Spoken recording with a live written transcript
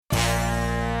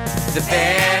The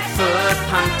Barefoot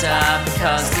Punter,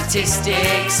 because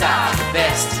statistics are the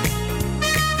best.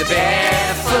 The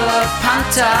Barefoot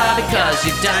Punter, because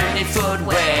you don't need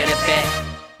footwear to bet.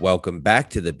 Welcome back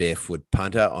to the Barefoot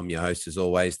Punter. I'm your host, as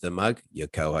always, The Mug. Your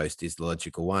co-host is the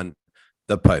Logical One.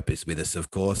 The Pope is with us, of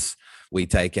course. We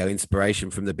take our inspiration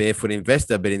from the Barefoot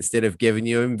Investor, but instead of giving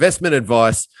you investment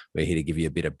advice, we're here to give you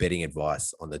a bit of betting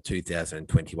advice on the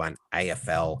 2021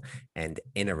 AFL and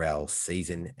NRL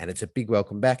season. And it's a big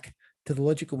welcome back to the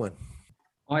Logical One.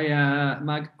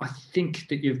 Mug, I think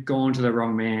that you've gone to the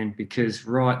wrong man, because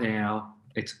right now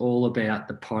it's all about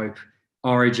the Pope,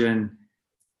 Origin,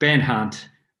 Ben Hunt.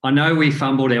 I know we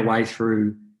fumbled our way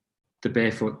through the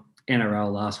Barefoot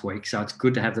NRL last week, so it's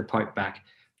good to have the Pope back.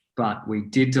 But we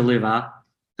did deliver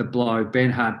the blow. Ben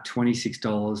Hunt,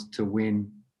 $26 to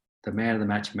win the Man of the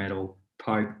Match medal.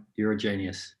 Pope, you're a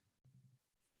genius.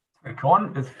 Very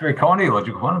kind. It's very kind of you,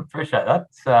 Logical One. Appreciate that.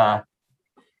 It's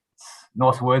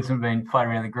nice words have been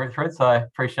floating around the group thread, so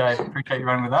appreciate you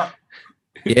running with that.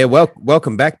 Yeah,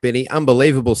 welcome back, Benny.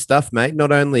 Unbelievable stuff, mate.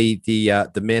 Not only the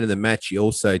Man of the Match, you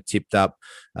also tipped up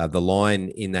the line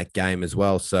in that game as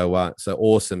well. So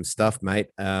awesome stuff, mate.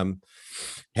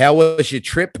 How was your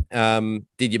trip?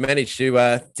 Did you manage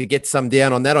to get some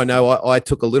down on that? I know I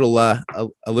took a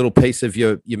little piece of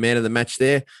your Man of the Match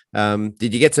there.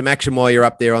 Did you get some action while you're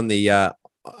up there on the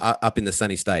up in the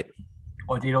sunny state?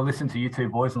 I did. I listened to you two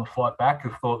boys on the flight back. I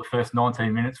thought the first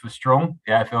 19 minutes was strong,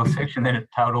 the AFL section. Then it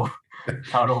tailed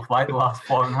off late, the last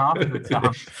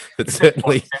 5.5. It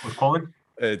certainly was quality.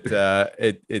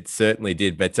 It certainly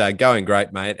did. But going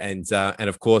great, mate. And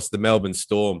of course, the Melbourne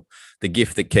Storm, the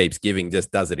gift that keeps giving, just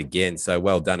does it again. So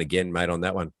well done again, mate, on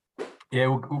that one. Yeah,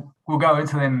 we'll go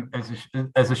into them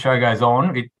as the show goes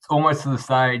on. It's almost to the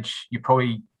stage you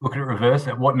probably look at it reverse.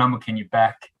 At what number can you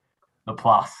back the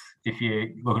plus if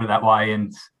you look at it that way?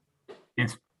 And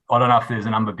it's, I don't know if there's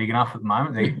a number big enough at the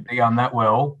moment. They're going that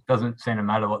well. Doesn't seem to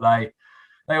matter what they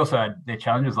also had their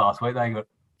challenges last week. They got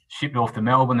shipped off to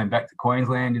Melbourne, then back to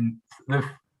Queensland, and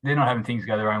they're not having things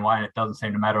go their own way, and it doesn't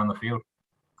seem to matter on the field.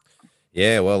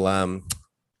 Yeah, well,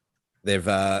 they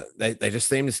just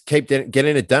seem to keep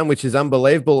getting it done, which is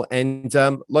unbelievable. And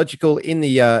Logical in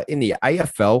the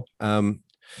AFL.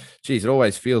 Geez, it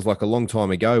always feels like a long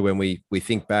time ago when we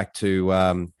think back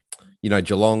to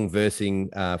Geelong versus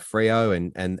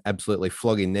Freo and absolutely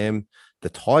flogging them. The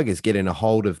Tigers getting a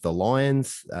hold of the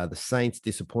Lions. The Saints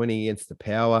disappointing against the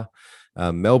Power.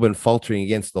 Melbourne faltering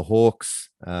against the Hawks.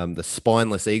 The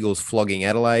spineless Eagles flogging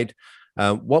Adelaide.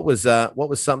 What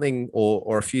was something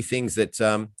or a few things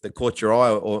that caught your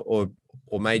eye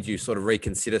or made you sort of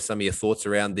reconsider some of your thoughts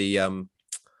around the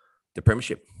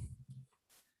premiership?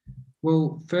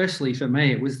 Well, firstly, for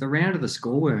me, it was the round of the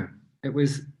scoreworm. It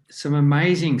was some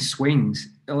amazing swings.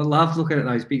 I love looking at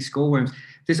those big scoreworms.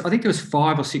 I think there was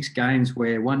 5 or 6 games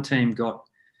where one team got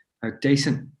a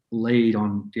decent lead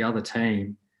on the other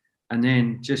team, and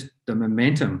then just the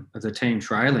momentum of the team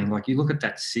trailing. Like you look at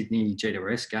that Sydney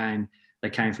GWS game, they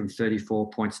came from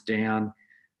 34 points down.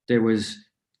 There was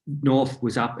North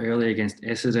was up early against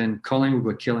Essendon. Collingwood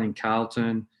were killing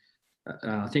Carlton.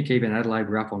 I think even Adelaide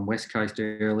were up on West Coast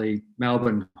early.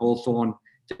 Melbourne, Hawthorn.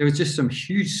 There was just some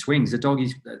huge swings. The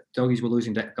doggies were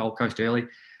losing to Gold Coast early.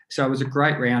 So it was a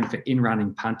great round for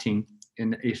in-running punting.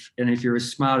 And if you're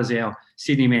as smart as our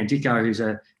Sydney man Dicko, who's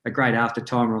a great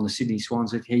after-timer on the Sydney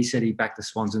Swans, he said he backed the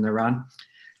Swans in the run.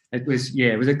 It was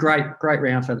a great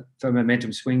round for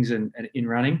momentum swings and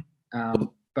in-running.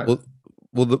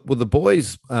 The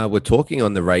boys were talking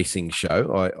on the racing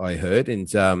show, I heard,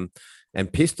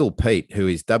 and Pistol Pete, who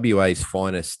is WA's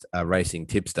finest racing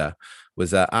tipster,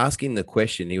 was asking the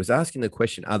question. He was asking the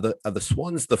question: Are the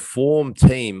Swans the form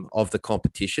team of the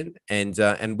competition?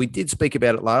 And we did speak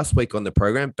about it last week on the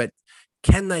program, but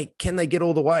can they get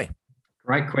all the way?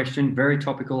 Great question, very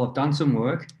topical. I've done some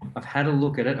work. I've had a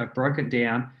look at it. I've broken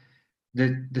down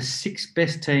the 6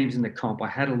 best teams in the comp. I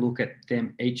had a look at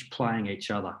them each playing each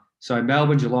other. So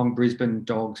Melbourne, Geelong, Brisbane,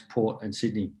 Dogs, Port, and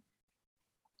Sydney.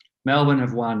 Melbourne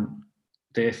have won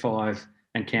their 5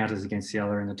 encounters against the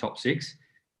other in the top 6,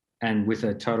 and with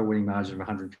a total winning margin of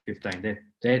 115.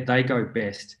 They go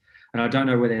best. And I don't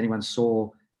know whether anyone saw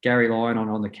Gary Lyon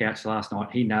on the couch last night.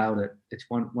 He nailed it. It's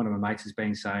one of my mates has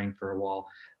been saying for a while,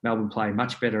 Melbourne play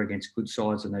much better against good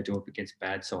sides than they do against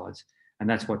bad sides. And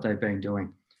that's what they've been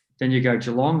doing. Then you go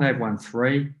Geelong, they've won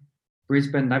 3.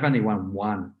 Brisbane, they've only won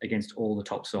 1 against all the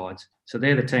top sides. So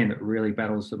they're the team that really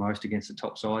battles the most against the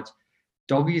top sides.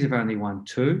 Doggies have only won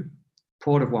 2.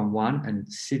 Port have won 1 and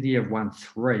Sydney have won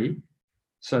 3.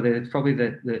 So they're probably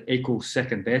the equal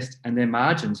second best, and their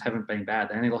margins haven't been bad.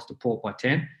 They only lost to Port by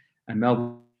 10 and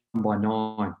Melbourne by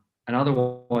 9. and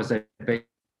otherwise they've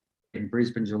beaten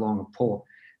Brisbane, Geelong, and Port.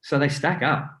 So they stack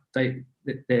up. They're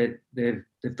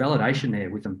validation there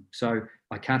with them. So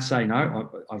I can't say no.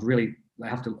 I've really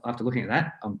after looking at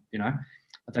that,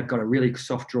 they've got a really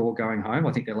soft draw going home.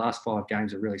 I think their last 5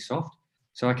 games are really soft.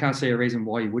 So I can't see a reason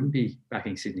why you wouldn't be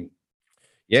backing Sydney.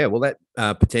 Yeah, well, that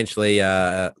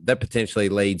potentially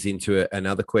leads into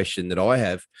another question that I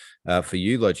have for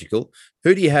you, Logical.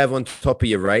 Who do you have on top of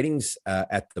your ratings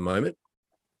at the moment?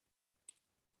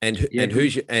 And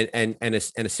who's your, and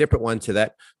a separate one to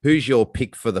that? Who's your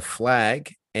pick for the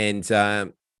flag? And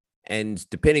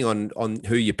depending on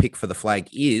who your pick for the flag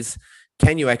is,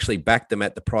 can you actually back them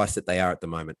at the price that they are at the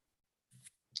moment?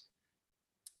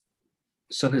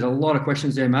 So there's a lot of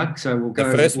questions there, Mark. So we'll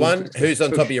go. The first one, who's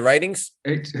on top of your ratings?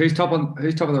 Who's top of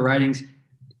the ratings?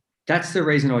 That's the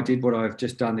reason I did what I've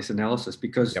just done, this analysis,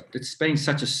 because it's been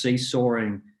such a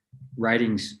seesawing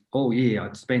ratings all year.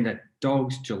 It's been that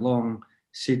Dogs, Geelong,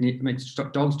 Sydney. I mean,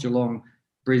 Dogs, Geelong,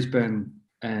 Brisbane,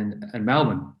 and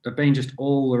Melbourne. They've been just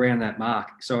all around that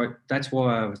mark. So that's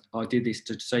why I did this,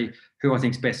 to see who I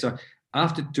think's best. So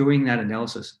after doing that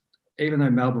analysis, even though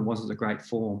Melbourne wasn't a great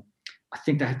form, I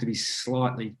think they have to be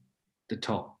slightly the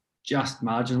top, just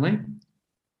marginally.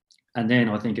 And then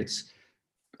I think it's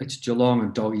Geelong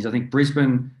and Doggies. I think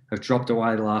Brisbane have dropped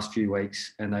away the last few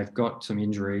weeks, and they've got some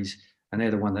injuries, and they're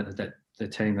the one that the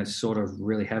team that sort of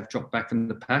really have dropped back from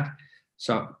the pack.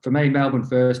 So for me, Melbourne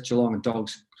first, Geelong and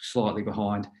Dogs slightly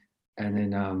behind, and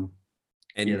then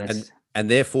and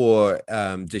therefore,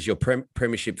 does your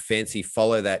premiership fancy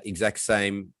follow that exact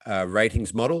same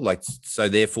ratings model? Like, so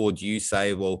therefore, do you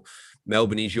say, well,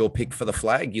 Melbourne is your pick for the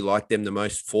flag? You like them the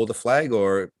most for the flag,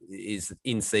 or is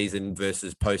in season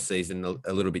versus post season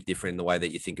a little bit different in the way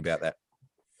that you think about that?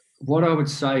 What I would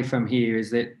say from here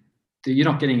is that you're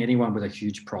not getting anyone with a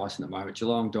huge price at the moment.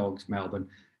 Geelong, Dogs, Melbourne,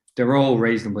 they're all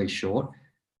reasonably short.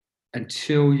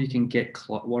 Until you can get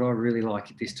what I really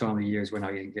like at this time of year is when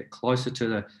I can get closer to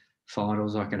the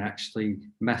finals, I can actually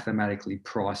mathematically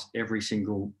price every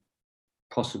single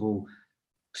possible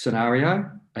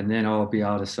scenario, and then I'll be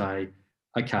able to say,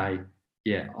 okay,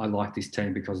 yeah, I like this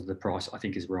team because of the price I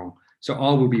think is wrong. So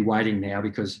I will be waiting now,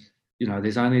 because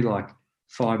there's only like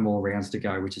 5 more rounds to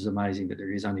go, which is amazing that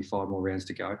there is only 5 more rounds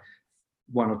to go,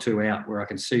 1 or 2 out, where I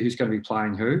can see who's going to be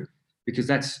playing who, because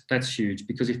that's huge.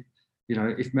 Because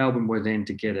if Melbourne were then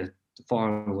to get the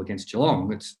final against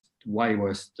Geelong, it's way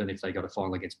worse than if they got a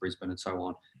final against Brisbane and so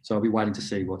on. So I'll be waiting to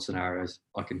see what scenarios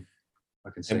I can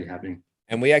see happening.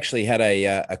 And we actually had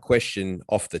a question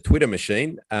off the Twitter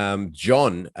machine.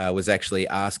 John was actually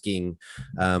asking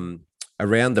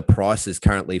around the prices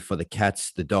currently for the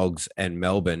Cats, the Dogs, and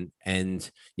Melbourne. And,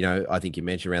 I think you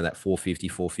mentioned around that $4.50,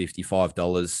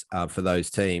 $5 for those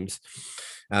teams.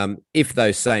 If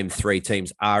those same 3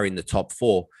 teams are in the top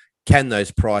 4, can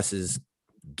those prices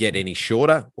get any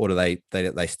shorter, or do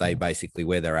they stay basically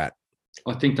where they're at?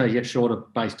 I think they get shorter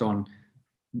based on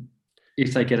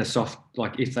if they get a soft,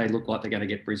 like if they look like they're going to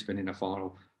get Brisbane in a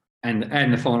final, and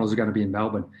the finals are going to be in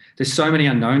Melbourne. There's so many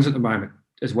unknowns at the moment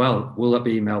as well. Will it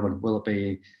be in Melbourne? Will it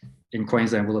be in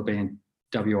Queensland? Will it be in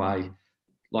WA?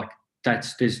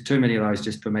 There's too many of those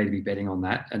just for me to be betting on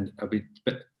that. And it'll be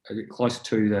close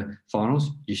to the finals.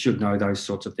 You should know those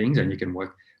sorts of things, and you can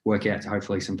work out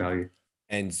hopefully some value.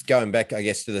 And going back, I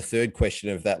guess, to the third question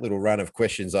of that little run of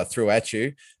questions I threw at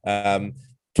you, can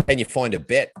you find a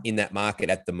bet in that market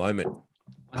at the moment?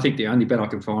 I think the only bet I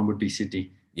can find would be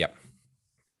Sydney. Yep.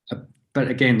 But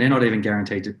again, they're not even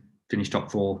guaranteed to finish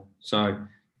top 4. So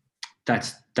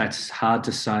that's hard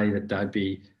to say that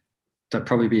they'd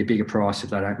probably be a bigger price if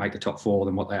they don't make the top 4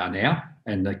 than what they are now,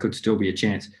 and they could still be a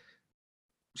chance.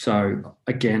 So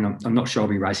again, I'm not sure I'll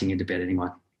be racing into bet anyway.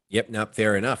 Yep, no,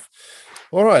 fair enough.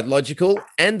 All right, Logical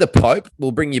and the Pope,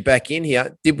 we'll bring you back in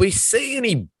here. Did we see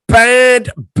any bad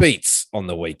beats on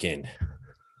the weekend?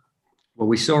 Well,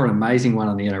 we saw an amazing one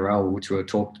on the NRL, which we'll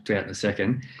talk about in a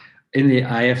second. In the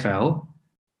AFL,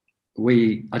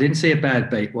 I didn't see a bad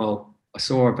beat. Well, I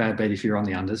saw a bad beat if you're on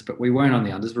the unders, but we weren't on the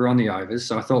unders. We're on the overs.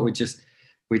 So I thought we'd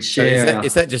share. So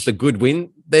is that just a good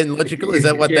win then, Logical? Is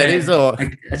that what that is? Or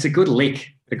it's a good lick.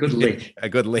 A good lick. A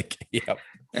good lick. Yep.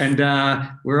 And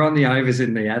we're on the overs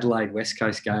in the Adelaide West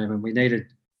Coast game, and we needed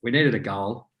a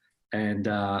goal. And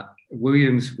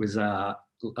Williams was, I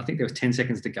think there was 10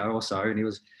 seconds to go or so, and he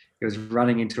was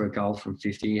running into a goal from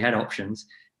 50. He had options.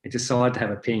 He decided to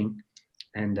have a ping,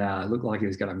 and looked like he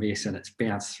was going to miss, and it's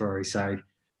bounced through. So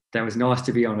that was nice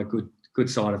to be on a good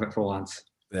side of it for once.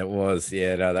 That was,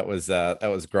 yeah, no, that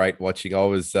was great watching.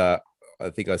 I I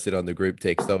think I said on the group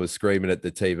text, I was screaming at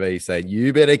the TV saying,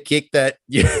 "You better kick that,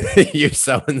 you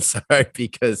so and so,"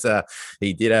 because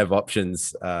he did have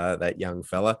options, that young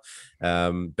fella.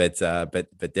 But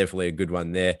definitely a good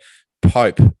one there.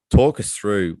 Pope, talk us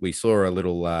through. We saw a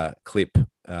little clip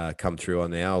come through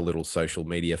on our little social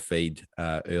media feed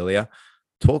earlier.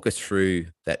 Talk us through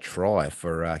that try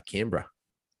for Canberra.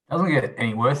 Doesn't get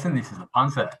any worse than this as a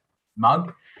punter.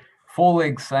 Mug, 4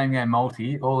 legs, same game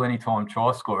multi, all anytime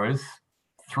try scorers.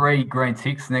 3 green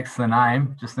ticks next to the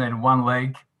name. Just needed 1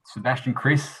 leg. Sebastian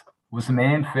Chris was the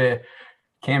man for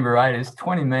Canberra Raiders.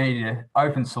 20 metre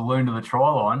open saloon to the try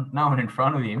line. No one in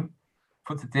front of him.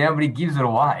 Puts it down, but he gives it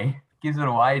away. Gives it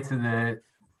away to the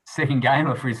second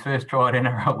gamer for his first try at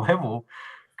NRL level,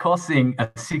 costing a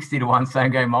 60-1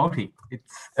 same game multi.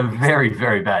 It's a very,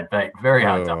 very bad beat. Very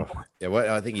hard done. Yeah,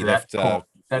 well, I think he left about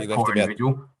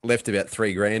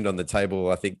 $3,000 on the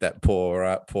table. I think that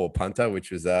poor punter,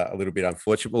 which was a little bit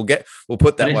unfortunate. We'll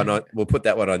put that one on. We'll put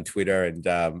that one on Twitter and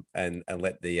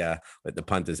let the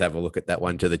punters have a look at that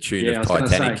one to the tune of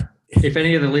Titanic. Say, if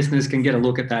any of the listeners can get a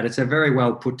look at that, it's a very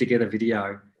well put together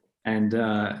video, and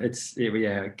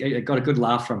it got a good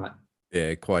laugh from it.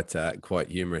 Yeah, quite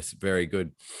humorous. Very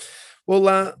good.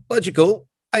 Well, Logical,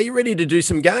 are you ready to do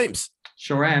some games?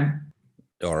 Sure am.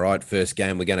 All right, first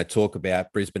game we're going to talk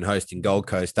about, Brisbane hosting Gold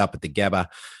Coast up at the Gabba.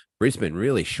 Brisbane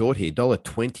really short here,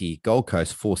 $1.20, Gold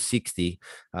Coast $4.60,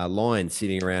 Lions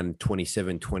sitting around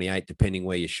 27, 28, depending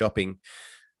where you're shopping.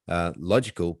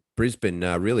 Logical, Brisbane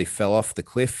really fell off the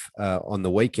cliff on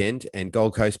the weekend, and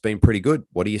Gold Coast been pretty good.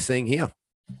 What are you seeing here?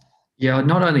 Yeah,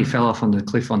 not only fell off on the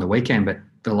cliff on the weekend, but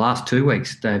the last 2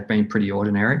 weeks they've been pretty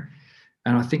ordinary.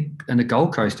 And I think, and the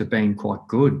Gold Coast have been quite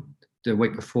good. The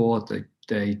week before,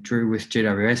 they drew with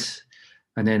GWS,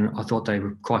 and then I thought they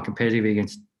were quite competitive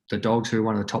against the Dogs, who are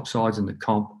one of the top sides in the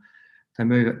comp.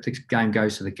 The game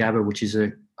goes to the Gabba, which is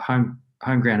a home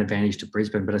ground advantage to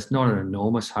Brisbane, but it's not an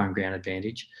enormous home ground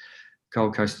advantage.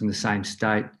 Gold Coast in the same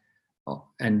state,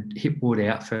 and Hipwood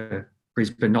out for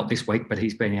Brisbane, not this week, but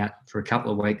he's been out for a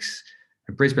couple of weeks.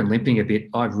 And Brisbane limping a bit.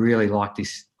 I really like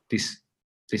this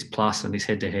plus and this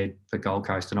head-to-head for Gold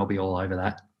Coast, and I'll be all over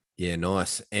that. Yeah,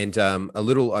 nice. And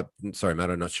sorry, Matt,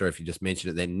 I'm not sure if you just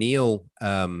mentioned it then. Neil,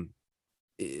 I don't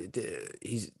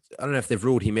know if they've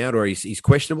ruled him out or he's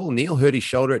questionable. Neil hurt his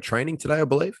shoulder at training today, I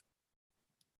believe.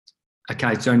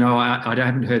 Okay, so no, I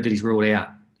haven't heard that he's ruled out.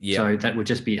 Yeah. So that would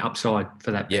just be upside for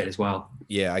that bet as well.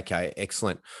 Yeah. Okay.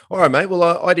 Excellent. All right, mate. Well,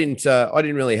 I didn't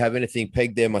really have anything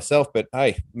pegged there myself, but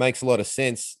hey, makes a lot of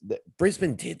sense.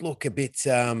 Brisbane did look a bit.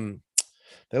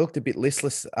 They looked a bit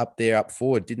listless up there, up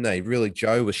forward, didn't they? Really,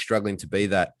 Joe was struggling to be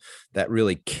that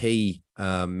really key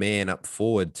man up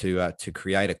forward to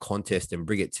create a contest and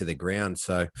bring it to the ground.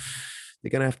 So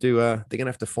they're going to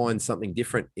have to find something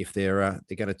different if they're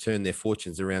going to turn their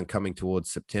fortunes around coming towards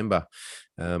September.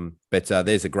 But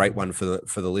there's a great one for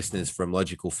the listeners from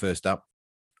Logical first up.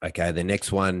 Okay, the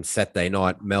next one, Saturday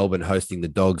night, Melbourne hosting the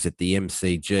Dogs at the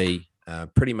MCG.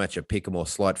 Pretty much a pick 'em or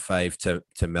slight fave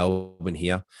to Melbourne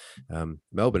here.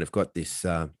 Melbourne have got this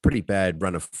pretty bad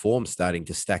run of form starting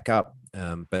to stack up,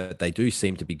 but they do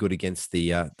seem to be good against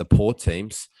the poor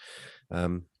teams.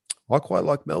 I quite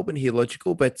like Melbourne here,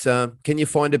 Logical, but can you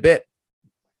find a bet?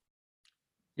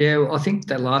 Yeah, well, I think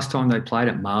that last time they played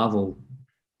at Marvel,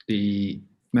 the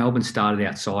Melbourne started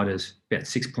outsiders, about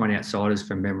 6-point outsiders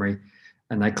from memory,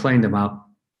 and they cleaned them up,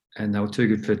 and they were too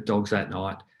good for Dogs that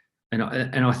night. And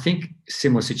I think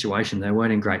similar situation. They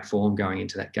weren't in great form going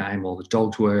into that game, or the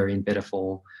Dogs were in better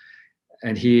form.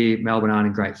 And here, Melbourne aren't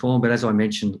in great form. But as I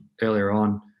mentioned earlier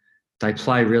on, they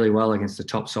play really well against the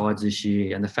top sides this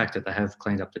year. And the fact that they have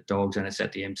cleaned up the Dogs and it's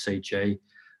at the MCG,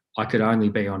 I could only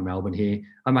be on Melbourne here.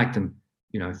 I make them,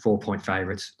 4-point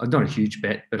favourites. I'm not a huge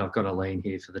bet, but I've got a lean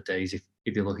here for the Ds if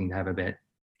you're looking to have a bet.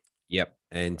 Yep,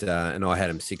 and I had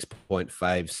them 6-point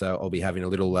faves, so I'll be having a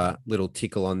little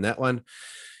tickle on that one.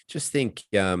 Just think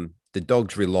the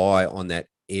Dogs rely on that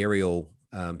aerial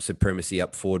supremacy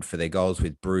up forward for their goals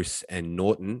with Bruce and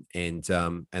Norton, and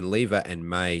Lever and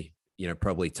May,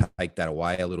 probably take that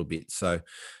away a little bit. So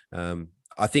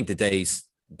I think the Ds,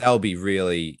 they'll be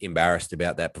really embarrassed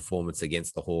about that performance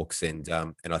against the Hawks, and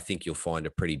I think you'll find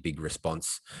a pretty big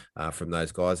response from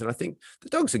those guys. And I think the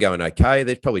Dogs are going okay.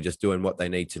 They're probably just doing what they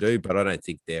need to do, but I don't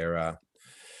think they're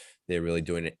really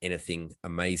doing anything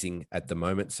amazing at the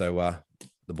moment. So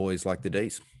the boys like the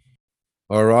Ds.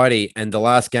 All righty. And the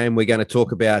last game we're going to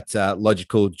talk about,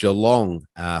 Logical, Geelong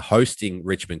hosting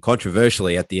Richmond,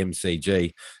 controversially at the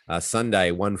MCG,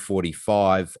 Sunday,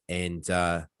 1:45. And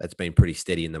that's been pretty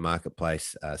steady in the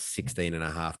marketplace,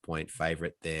 16.5-point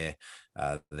favourite there,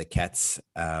 the Cats.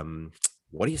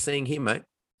 What are you seeing here, mate?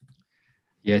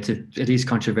 Yeah, it is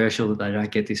controversial that they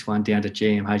don't get this one down to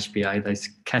GMHBA. Those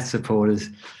Cats supporters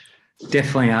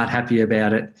definitely aren't happy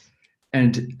about it.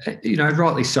 And,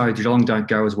 rightly so, Geelong don't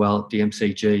go as well at the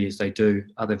MCG as they do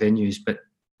other venues. But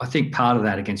I think part of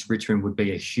that against Richmond would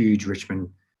be a huge Richmond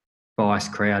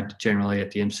biased crowd generally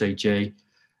at the MCG.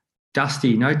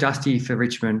 No Dusty for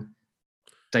Richmond.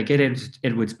 They get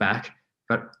Edwards back.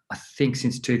 But I think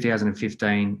since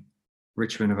 2015,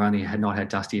 Richmond had not had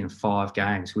Dusty in 5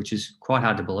 games, which is quite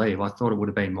hard to believe. I thought it would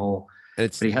have been more. And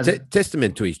it's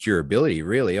testament to his durability,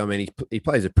 really. I mean, he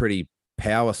plays a pretty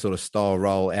power sort of style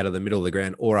role out of the middle of the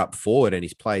ground or up forward, and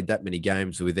he's played that many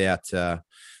games without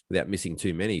missing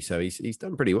too many. So he's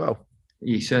done pretty well.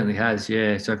 He certainly has,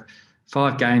 yeah. So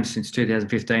 5 games since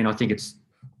 2015. I think it's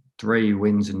 3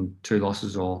 wins and 2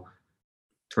 losses, or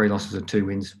 3 losses and 2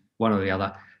 wins, one or the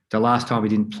other. The last time he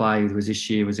didn't play was this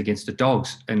year, was against the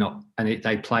Dogs,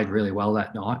 they played really well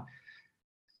that night.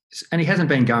 And he hasn't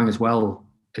been going as well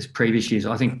as previous years.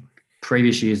 I think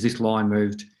previous years this line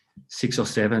moved 6 or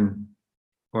 7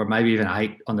 or maybe even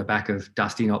 8 on the back of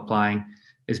Dusty not playing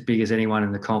as big as anyone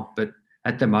in the comp. But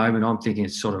at the moment, I'm thinking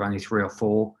it's sort of only 3 or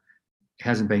 4. It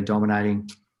hasn't been dominating.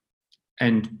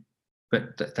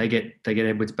 But they get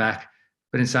Edwards back.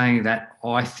 But in saying that,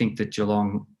 I think that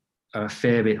Geelong are a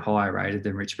fair bit higher rated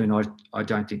than Richmond. I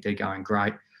don't think they're going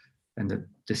great. And the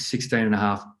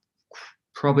 16.5,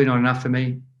 probably not enough for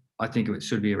me. I think it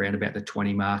should be around about the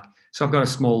 20 mark. So I've got a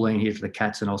small lean here for the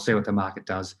Cats, and I'll see what the market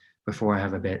does before I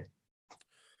have a bet.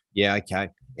 Yeah, okay.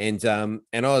 And I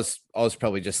was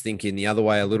probably just thinking the other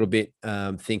way a little bit,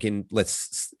 thinking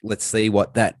let's see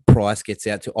what that price gets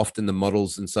out to. Often the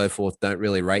models and so forth don't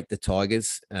really rate the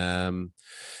Tigers.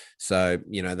 So,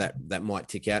 that might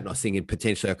tick out. And I was thinking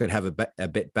potentially I could have a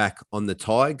bet back on the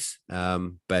Tigers.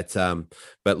 But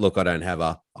look, I don't have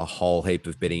a whole heap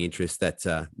of betting interest.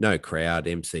 That no crowd,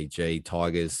 MCG,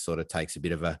 Tigers sort of takes a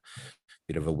bit of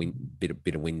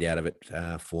wind out of it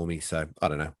for me. So I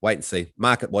don't know. Wait and see.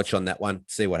 Market watch on that one.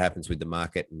 See what happens with the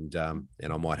market, and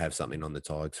I might have something on the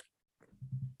Tigers.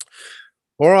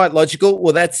 All right, Logical.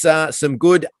 Well, that's some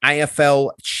good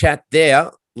AFL chat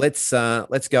there. Let's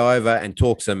go over and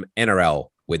talk some NRL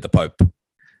with the Pope.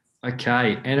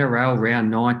 Okay, NRL round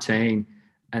 19,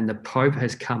 and the Pope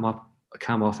has come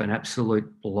off an absolute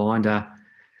blinder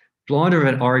of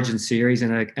an Origin series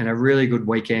and a really good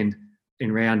weekend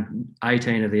in round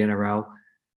 18 of the NRL.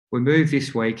 We move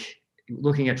this week,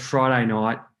 looking at Friday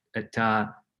night at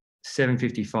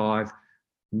 7:55.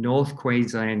 North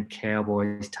Queensland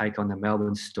Cowboys take on the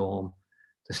Melbourne Storm.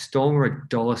 The Storm are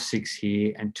 $1.06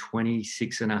 here and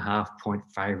 26.5-point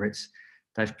favourites.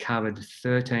 They've covered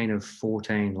 13 of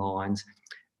 14 lines.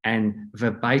 And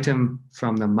verbatim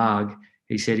from the mug,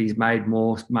 he said he's made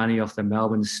more money off the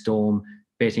Melbourne Storm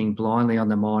betting blindly on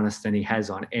the minus than he has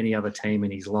on any other team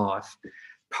in his life.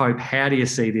 Pope, how do you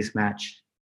see this match?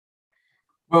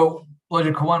 Well,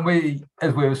 Logical one,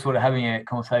 as we were sort of having a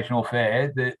conversation off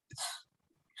air, that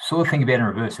sort of think about in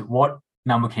reverse. What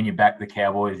number can you back the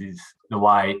Cowboys is the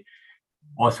way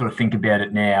I sort of think about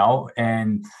it now.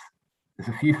 And there's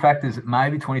a few factors that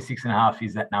maybe 26.5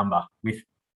 is that number with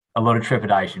a lot of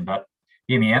trepidation. But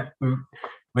hear me out.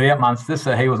 Without Munster,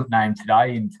 so he wasn't named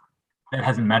today, and that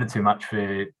hasn't mattered too much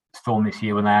for Storm this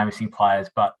year when they are missing players.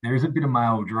 But there is a bit of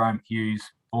mail. Jerome Hughes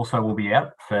also will be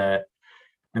out for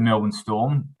the Melbourne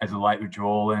Storm as a late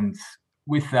withdrawal. And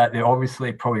with that, they're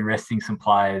obviously probably resting some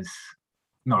players.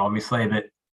 Not obviously, but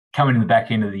coming in the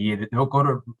back end of the year, that they've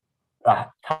got a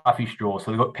toughish draw.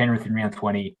 So they've got Penrith in round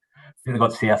 20. Then they've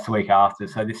got South the week after.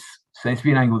 So this seems to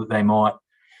be an angle that they might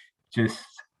just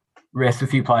rest a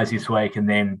few players this week and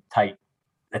then take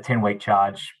a 10-week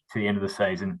charge to the end of the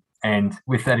season. And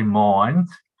with that in mind,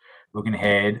 looking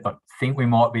ahead, I think we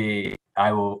might be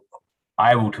able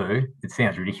to. It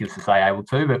sounds ridiculous to say able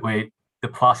to, but the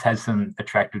plus has some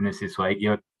attractiveness this week.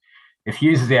 If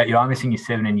Hughes is out, you are missing your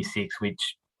 7 and your 6,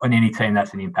 which on any team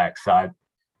that's an impact. So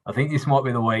I think this might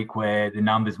be the week where the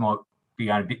numbers might be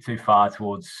going a bit too far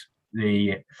towards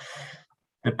the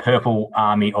purple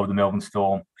army of the Melbourne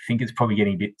Storm. I think it's probably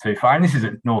getting a bit too far. And this is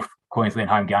a North Queensland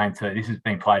home game too. This has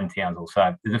been played in Townsville.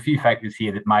 So there's a few factors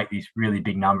here that make this really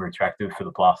big number attractive for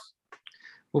the plus.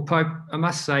 Well, Pope, I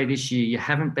must say this year you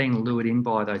haven't been lured in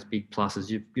by those big pluses.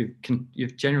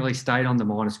 You've generally stayed on the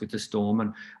minus with the Storm,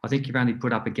 and I think you've only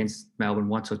put up against Melbourne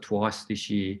once or twice this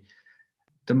year.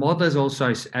 The modeller's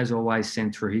also, as always,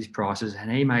 sent through his prices, and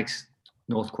he makes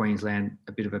North Queensland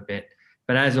a bit of a bet.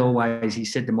 But as always, he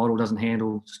said the model doesn't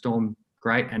handle Storm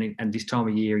great, and this time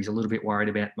of year he's a little bit worried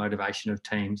about motivation of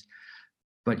teams.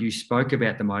 But you spoke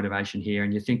about the motivation here,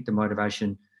 and you think the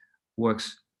motivation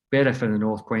works better for the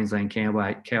North Queensland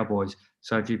Cowboys.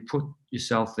 So if you put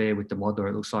yourself there with the modeler,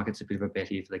 it looks like it's a bit of a bet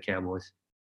here for the Cowboys.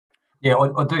 Yeah,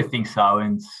 I do think so.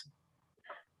 And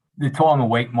the time of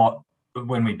week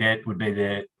when we bet would be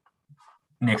the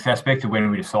next aspect of when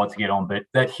we decide to get on. But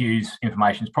that Hughes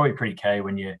information is probably pretty key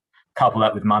when you couple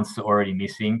that with Munster already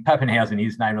missing. Pappenhausen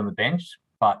is named on the bench,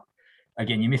 but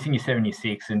again, you're missing your 7, your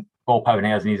 6, and Paul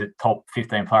Pappenhausen is a top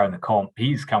 15 player in the comp.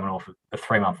 He's coming off a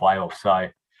 3-month layoff. So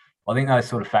I think those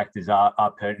sort of factors are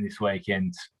pertinent this week,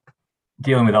 and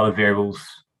dealing with other variables,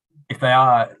 if they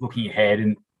are looking ahead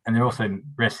and they're also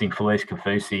resting Felice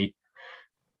Kafusi,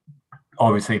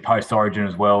 obviously post-Origin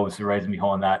as well is the reason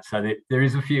behind that. So there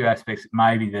is a few aspects that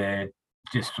maybe they're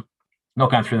just not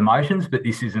going through the motions, but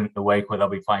this isn't the week where they'll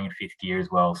be playing in fifth gear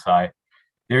as well. So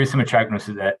there is some attractiveness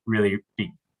to that really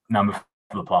big number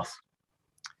for the plus.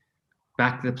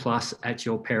 Back the plus at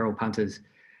your peril, punters.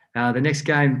 The next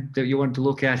game that you wanted to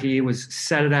look at here was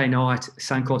Saturday night,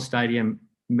 Suncorp Stadium,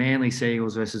 Manly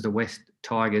Seagulls versus the West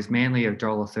Tigers. Manly are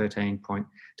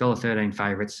 $1.13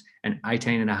 favourites and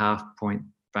 18.5 point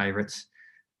favourites.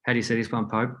 How do you see this one,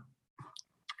 Pope?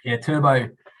 Yeah, Turbo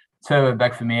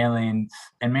back for Manly,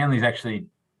 and Manly's actually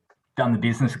done the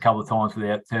business a couple of times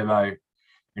without Turbo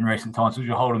in recent times, which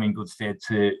will hold them in good stead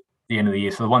to the end of the year.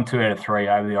 So they won 2 out of 3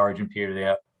 over the Origin period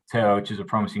without Turbo, which is a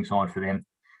promising sign for them.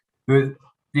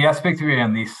 The aspect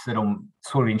around this that I'm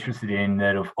sort of interested in,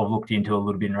 that I've looked into a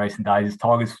little bit in recent days, is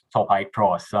Tigers' top 8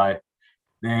 price. So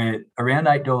they're around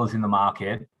 $8 in the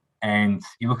market, and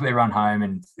you look at their run home,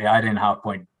 and they're 18.5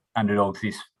 point underdogs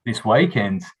this week,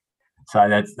 and so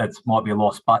that's might be a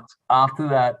loss. But after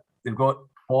that, they've got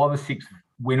 5 or 6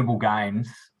 winnable games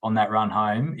on that run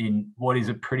home in what is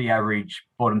a pretty average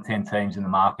bottom 10 teams in the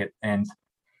market. And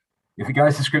if it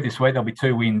goes to script this week, there'll be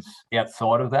 2 wins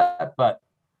outside of that. But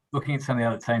looking at some of the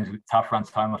other teams with tough runs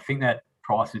home, I think that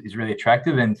price is really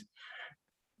attractive. And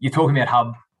you're talking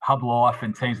about hub life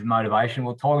and teams with motivation.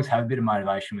 Well, Tigers have a bit of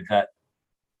motivation with that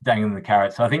dangling the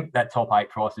carrot. So I think that top 8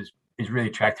 price is really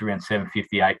attractive, around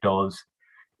 $7.50, $8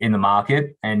 in the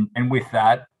market. And with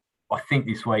that, I think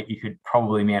this week you could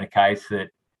probably mount a case that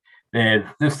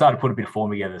they've started to put a bit of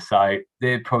form together. So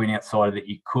they're probably an outsider that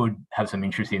you could have some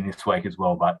interest in this week as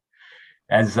well. But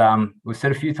as we've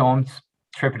said a few times,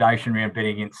 trepidation around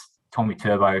betting against Tommy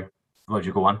Turbo,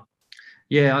 logical one.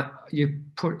 Yeah, you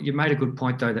made a good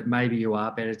point, though, that maybe you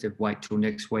are better to wait till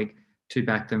next week to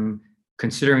back them,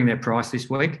 considering their price this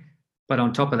week. But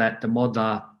on top of that, the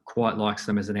modeler quite likes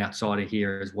them as an outsider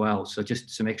here as well. So just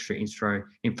some extra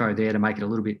info there to make it a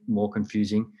little bit more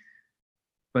confusing.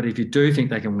 But if you do think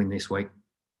they can win this week,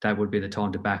 that would be the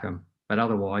time to back them. But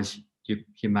otherwise, you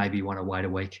maybe want to wait a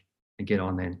week and get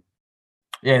on then.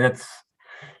 Yeah,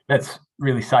 that's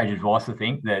really sage advice, I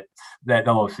think, that they'll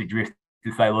obviously drift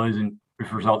if they lose and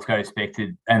if results go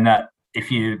expected. And that if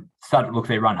you start to look at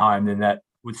their run home, then that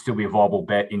would still be a viable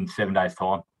bet in 7 days'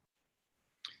 time.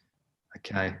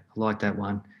 Okay, I like that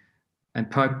one. And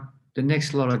Pope, the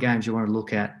next lot of games you want to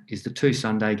look at is the 2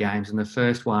 Sunday games. And the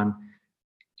first one,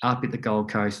 up at the Gold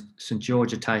Coast, St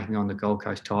George are taking on the Gold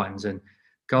Coast Titans. And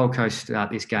Gold Coast start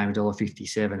this game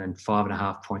 $1.57 and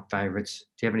 5.5 point favourites.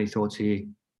 Do you have any thoughts here?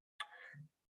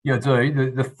 Yeah, I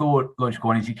do. The thought, logical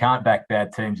one, is you can't back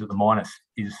bad teams at the minus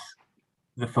is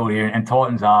the thought here. And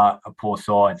Titans are a poor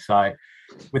side. So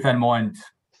with that in mind,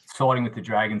 siding with the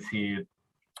Dragons here,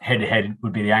 head-to-head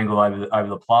would be the angle over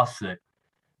the plus. That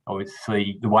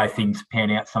obviously the way things pan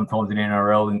out sometimes in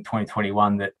NRL in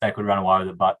 2021, that they could run away with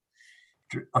it. But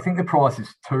I think the price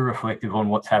is too reflective on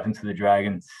what's happened to the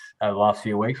Dragons over the last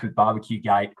few weeks with Barbecue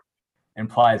Gate and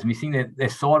players missing. Their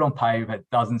side on paper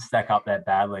doesn't stack up that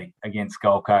badly against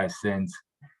Gold Coast. And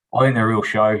I think they're a real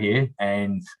show here,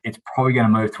 and it's probably going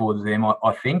to move towards them,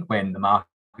 I think, when the market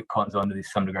cottons on to this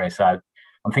to some degree. So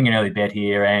I'm thinking early bet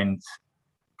here, and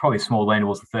probably a small land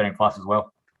towards the 13 plus as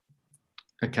well.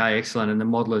 Okay, excellent. And the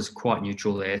modeller's quite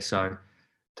neutral there, so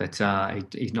that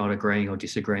he's not agreeing or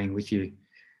disagreeing with you.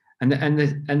 And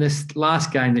this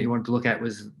last game that you wanted to look at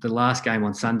was the last game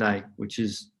on Sunday, which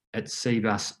is at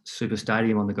Cbus Super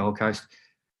Stadium on the Gold Coast.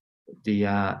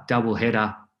 The double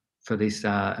header for this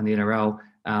in the NRL.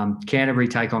 Canterbury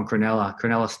take on Cronulla.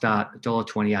 Cronulla start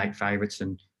 $1.28 favourites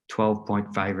and 12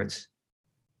 point favourites.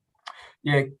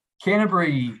 Yeah,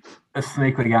 Canterbury are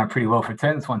sneakily going pretty well for a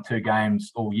team that's won 2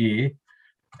 games all year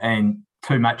and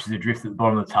 2 matches adrift at the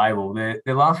bottom of the table. Their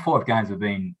last 5 games have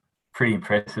been pretty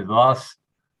impressive. The last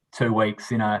 2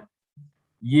 weeks in a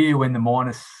year when the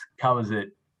minus covers it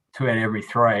 2 out of every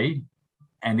 3,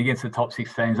 and against the top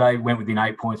 6 teams, they went within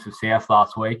 8 points of South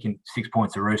last week and 6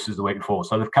 points of Roosters the week before.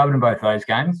 So they've covered in both those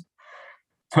games.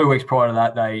 2 weeks prior to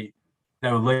that, they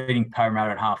they were leading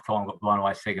Parramatta at half time, got blown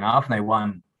away second half, and they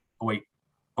won a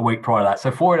week prior to that.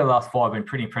 So 4 out of the last 5 have been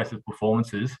pretty impressive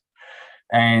performances.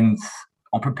 And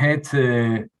I'm prepared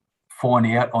to find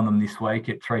out on them this week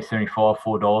at $3.75,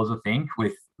 $4, I think,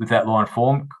 with that line of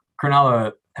form.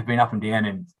 Cronulla have been up and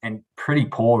down and pretty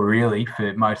poor, really,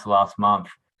 for most of the last month.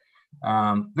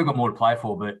 They've got more to play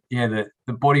for, but yeah,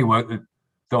 the body of work that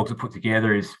Dogs have put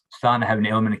together is starting to have an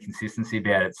element of consistency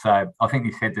about it. So I think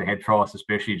this head-to-head price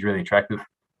especially is really attractive.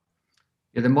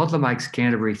 Yeah, the modeler makes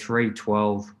Canterbury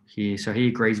 3.12 here, so he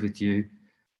agrees with you.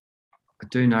 I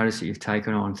do notice that you've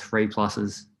taken on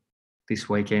 3+ this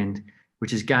weekend,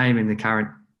 which is game in the current,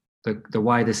 the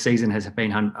way the season has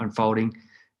been unfolding,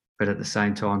 but at the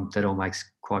same time, that all makes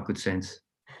quite good sense.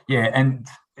 Yeah, and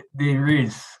there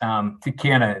is, to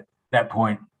counter that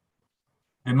point,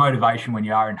 the motivation when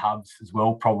you are in hubs as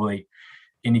well probably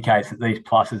indicates that these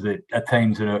pluses are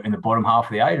teams that are in the bottom half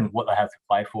of the 8, and what they have to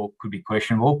play for could be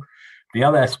questionable. The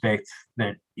other aspect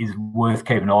that is worth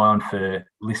keeping an eye on for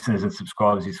listeners and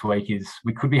subscribers this week is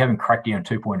we could be having Crackdown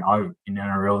 2.0 in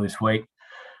NRL this week.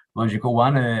 Logical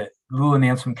one. A little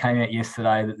announcement came out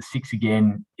yesterday that the 6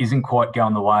 again isn't quite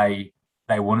going the way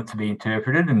they want it to be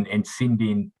interpreted, and sin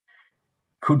bin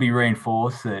could be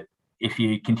reinforced that if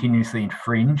you continuously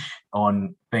infringe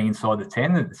on being inside the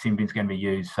 10, that the sin bin is going to be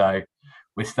used. So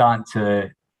we're starting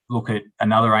to look at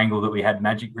another angle that we had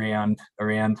Magic round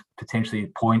around potentially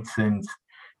points and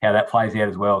how that plays out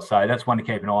as well. So that's one to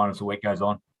keep an eye on as the week goes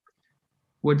on.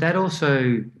 Would that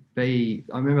also be,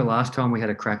 I remember last time we had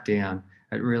a crackdown,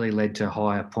 it really led to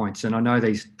higher points. And I know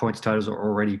these points totals are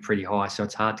already pretty high, so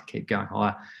it's hard to keep going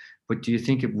higher. But do you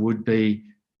think it would be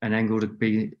an angle to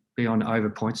be on over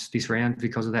points this round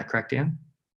because of that crackdown?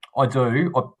 I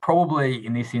do. I probably,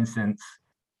 in this instance,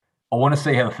 I want to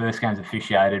see how the first game's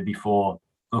officiated before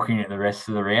looking at the rest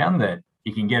of the round, that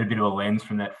you can get a bit of a lens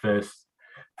from that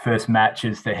first match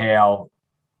as to how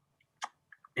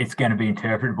it's going to be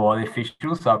interpreted by the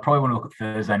officials. So I probably want to look at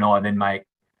Thursday night and then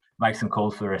make some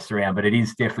calls for the rest of the round. But it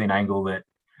is definitely an angle that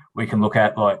we can look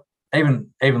at. Like even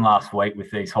last week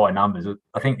with these high numbers,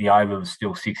 I think the over was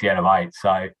still 6 out of 8.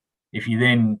 So if you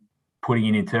then putting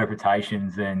in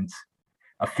interpretations and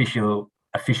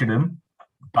officialdom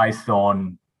based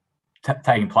on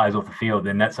taking players off the field,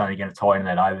 then that's only going to tie in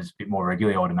that overs a bit more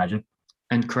regularly, I would imagine.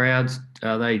 And crowds,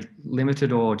 are they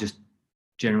limited or just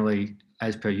generally,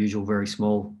 as per usual, very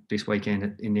small this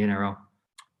weekend in the NRL?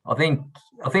 I think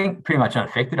pretty much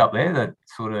unaffected up there. That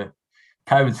sort of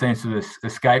COVID seems to have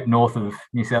escaped north of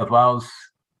New South Wales,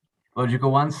 logical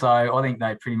one. So I think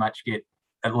they pretty much get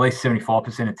at least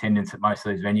 75% attendance at most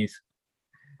of these venues.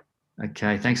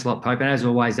 Okay, thanks a lot, Pope. And as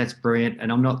always, that's brilliant.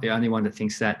 And I'm not the only one that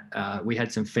thinks that. We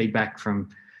had some feedback from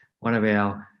one of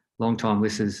our long-time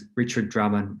listeners, Richard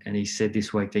Drummond, and he said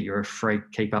this week that you're a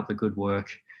freak. Keep up the good work.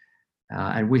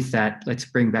 And with that, let's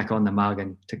bring back on the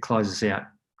Muggen to close us out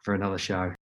for another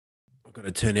show. I've got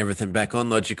to turn everything back on,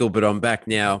 Logical, but I'm back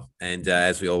now. And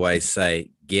as we always say,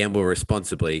 gamble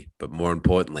responsibly, but more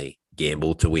importantly,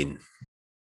 gamble to win.